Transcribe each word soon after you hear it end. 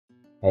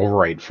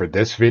Alright, for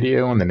this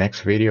video and the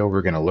next video,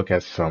 we're going to look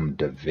at some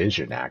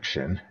division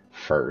action.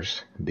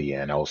 First, the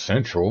NL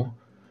Central,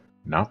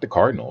 not the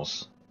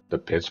Cardinals. The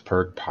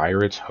Pittsburgh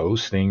Pirates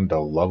hosting the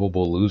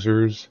lovable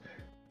losers,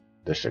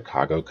 the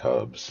Chicago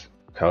Cubs.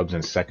 Cubs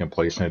in second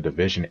place in the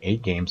division,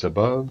 8 games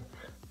above.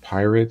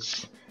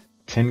 Pirates,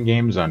 10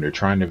 games under,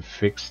 trying to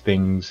fix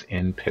things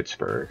in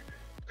Pittsburgh.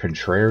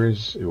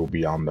 Contreras will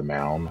be on the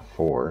mound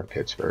for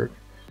Pittsburgh.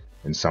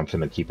 And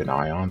something to keep an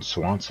eye on,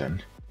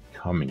 Swanson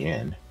coming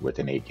in with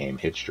an 8-game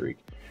hit streak.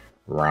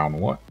 Round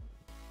 1,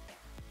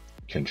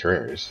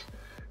 Contreras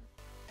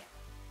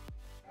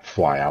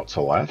fly out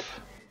to left,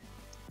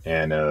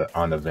 and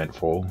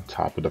uneventful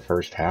top of the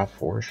first half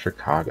for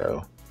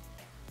Chicago.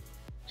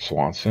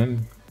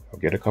 Swanson will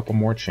get a couple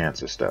more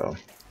chances though.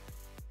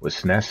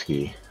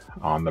 Wisniewski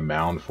on the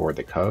mound for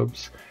the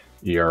Cubs,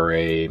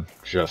 ERA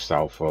just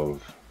south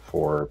of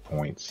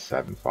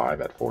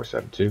 4.75 at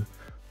 4.72,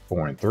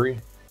 4-3.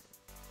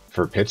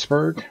 For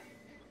Pittsburgh,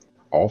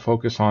 all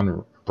focus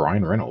on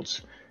Brian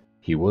Reynolds.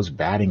 He was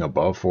batting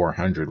above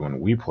 400 when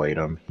we played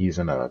him. He's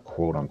in a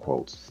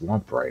quote-unquote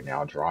slump right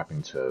now,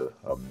 dropping to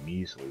a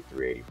measly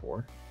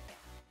 384.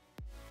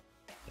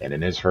 And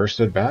in his first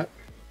at-bat,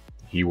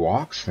 he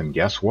walks, and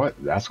guess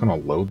what? That's going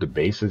to load the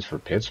bases for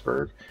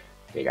Pittsburgh.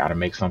 They got to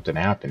make something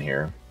happen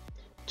here.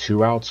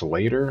 2 outs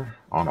later,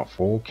 on a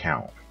full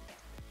count,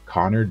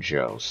 Connor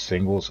Joe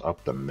singles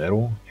up the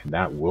middle, and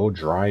that will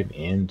drive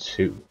in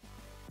 2.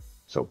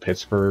 So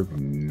Pittsburgh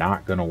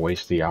not going to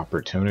waste the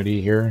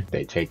opportunity here.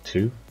 They take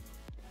 2.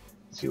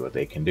 See what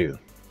they can do.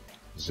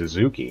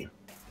 Suzuki,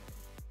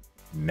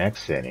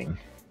 next inning,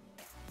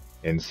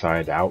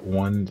 inside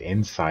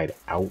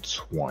outs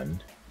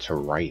one to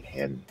right,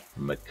 and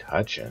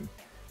McCutchen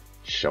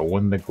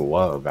showing the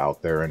glove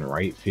out there in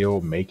right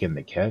field, making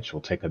the catch.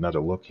 We'll take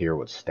another look here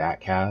with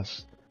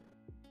StatCast.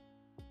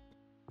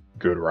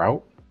 Good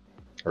route,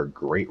 or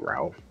great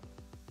route,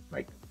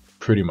 like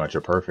pretty much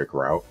a perfect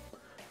route.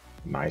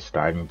 Nice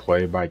diving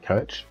play by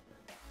Kutch.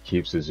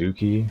 Keeps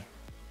Suzuki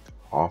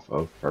off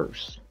of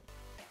first.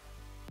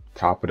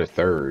 Top of the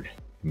third,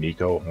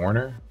 Nico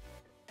Horner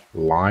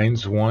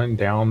lines one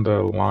down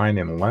the line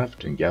and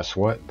left, and guess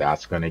what?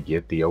 That's going to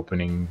get the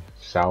opening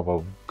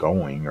salvo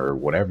going, or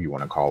whatever you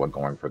want to call it,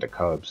 going for the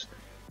Cubs.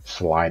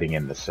 Sliding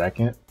in the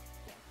second,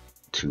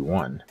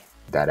 2-1.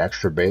 That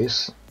extra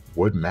base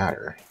would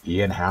matter.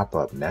 Ian Happ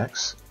up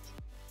next,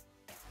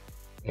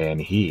 and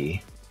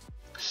he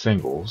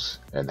singles,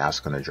 and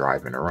that's going to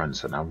drive in a run.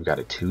 So now we've got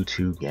a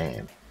 2-2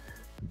 game.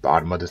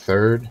 Bottom of the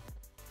third,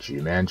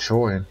 G-Man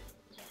Choi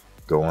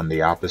going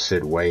the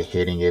opposite way,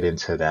 hitting it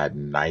into that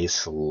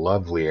nice,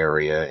 lovely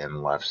area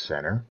in left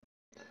center.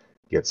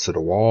 Gets to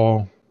the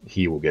wall.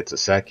 He will get to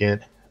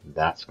second.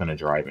 That's going to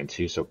drive in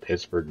 2. So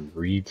Pittsburgh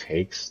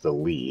retakes the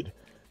lead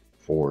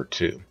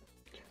 4-2.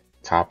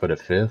 Top of the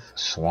fifth,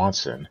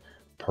 Swanson.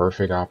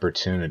 Perfect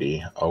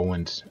opportunity.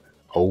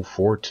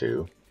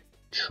 0-4-2.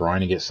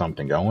 Trying to get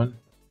something going,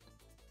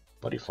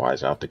 but he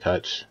flies out the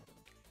catch.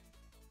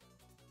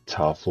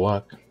 Tough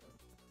luck.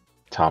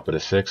 Top of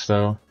the sixth,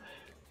 though,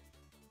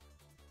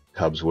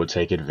 Cubs would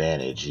take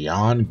advantage.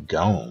 Yan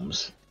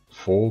Gomes,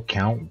 full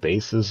count,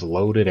 bases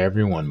loaded,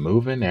 everyone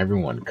moving,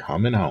 everyone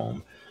coming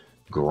home.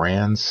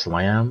 Grand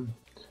slam.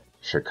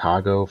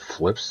 Chicago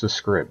flips the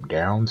script,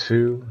 down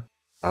 2,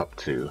 up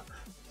 2.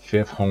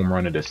 5th home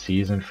run of the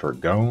season for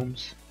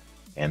Gomes,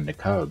 and the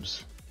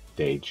Cubs,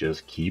 they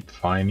just keep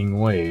finding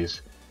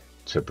ways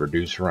to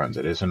produce runs.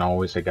 It isn't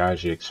always the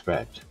guys you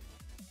expect.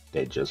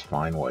 They just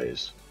find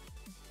ways.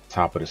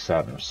 Top of the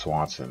 7th,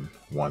 Swanson,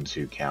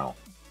 1-2 count.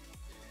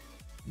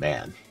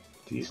 Man,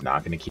 he's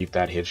not going to keep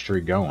that hit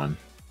streak going.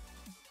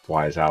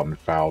 Flies out in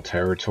foul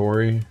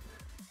territory.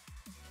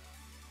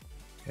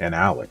 And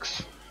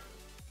Alex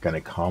going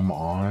to come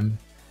on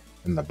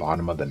in the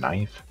bottom of the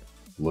 9th,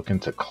 looking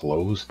to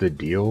close the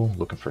deal,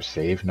 looking for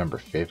save number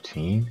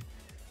 15.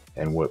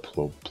 And whip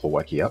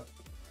Plawecki up.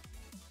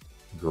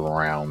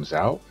 Grounds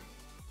out.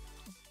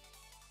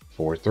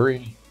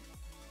 4-3.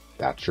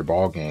 That's your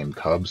ball game.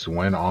 Cubs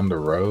win on the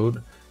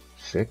road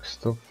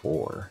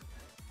 6-4.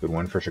 Good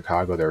win for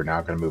Chicago. They're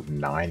now going to move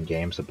 9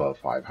 games above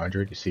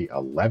 500. You see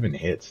 11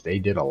 hits. They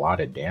did a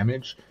lot of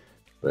damage,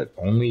 but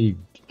only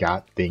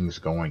got things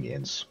going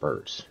in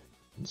spurts.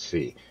 Let's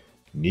see.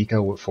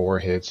 Nico with 4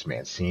 hits.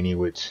 Mancini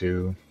with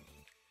 2.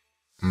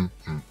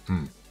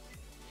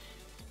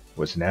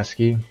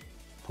 Wisniewski,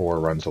 4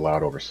 runs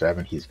allowed over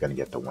 7. He's going to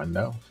get the win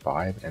though.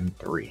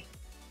 5-3.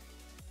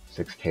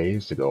 6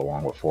 Ks to go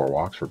along with 4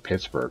 walks for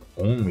Pittsburgh.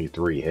 Only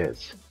 3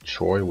 hits.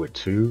 Choi with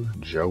 2,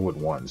 Joe with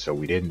 1. So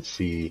we didn't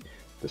see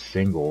the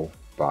single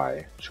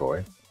by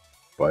Choi,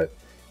 but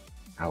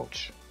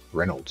ouch.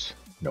 Reynolds,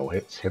 no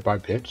hits, hit by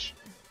pitch.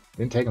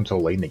 Didn't take him till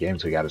late in the game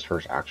until he got his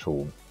first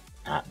actual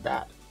at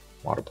bat.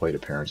 A lot of plate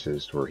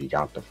appearances where he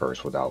got the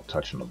first without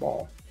touching the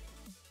ball.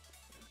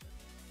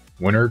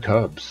 Winner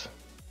Cubs,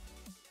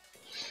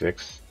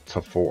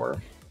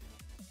 6-4.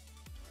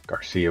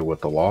 Garcia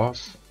with the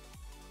loss.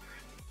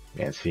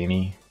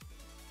 Mancini,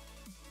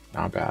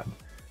 not bad.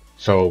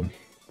 So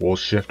we'll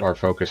shift our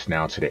focus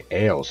now to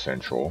the AL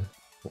Central.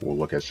 We'll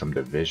look at some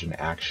division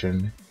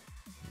action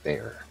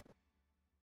there.